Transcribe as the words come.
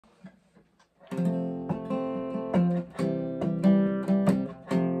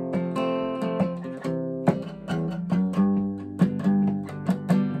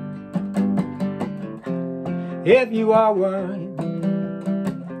if you are one.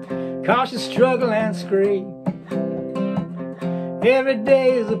 Cautious struggle and scrape. Every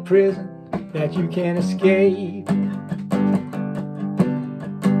day is a prison that you can't escape.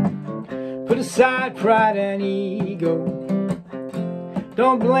 Put aside pride and ego.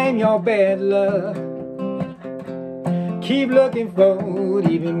 Don't blame your bad luck. Keep looking forward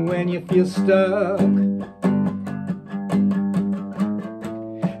even when you feel stuck.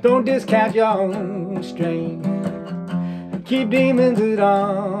 Don't discount your own strength. Keep demons at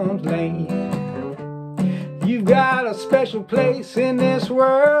arm's length. You've got a special place in this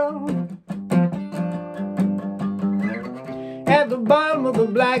world. At the bottom of the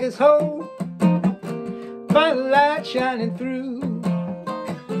blackest hole, find a light shining through.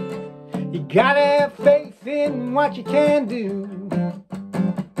 You gotta have faith in what you can do.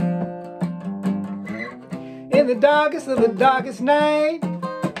 In the darkest of the darkest night,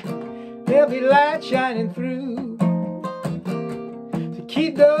 there'll be light shining through. So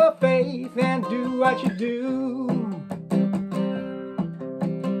keep the faith and do what you do.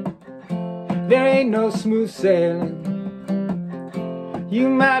 There ain't no smooth sailing. You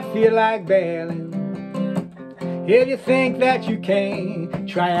might feel like bailing. If you think that you can't,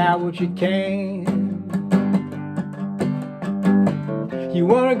 try out what you can. You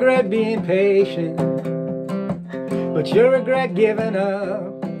won't regret being patient, but you'll regret giving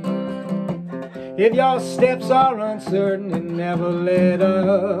up. If your steps are uncertain, and never let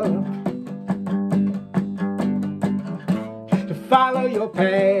up. To follow your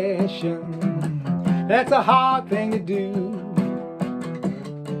passion, that's a hard thing to do.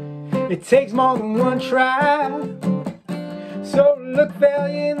 It takes more than one try. So look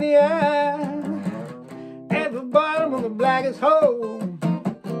failure in the eye. At the bottom of the blackest hole,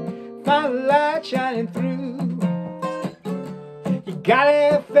 find the light shining through. You gotta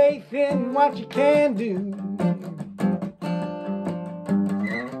have faith in what you can do.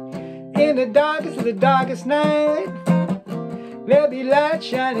 In the darkest of the darkest night, there'll be light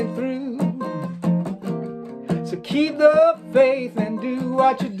shining through. So keep the faith and do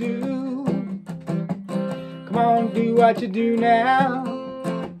what you do. Come on, do what you do now.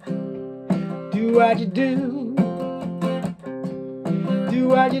 Do what you do. Do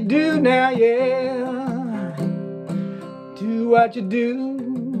what you do now, yeah. Do what you do.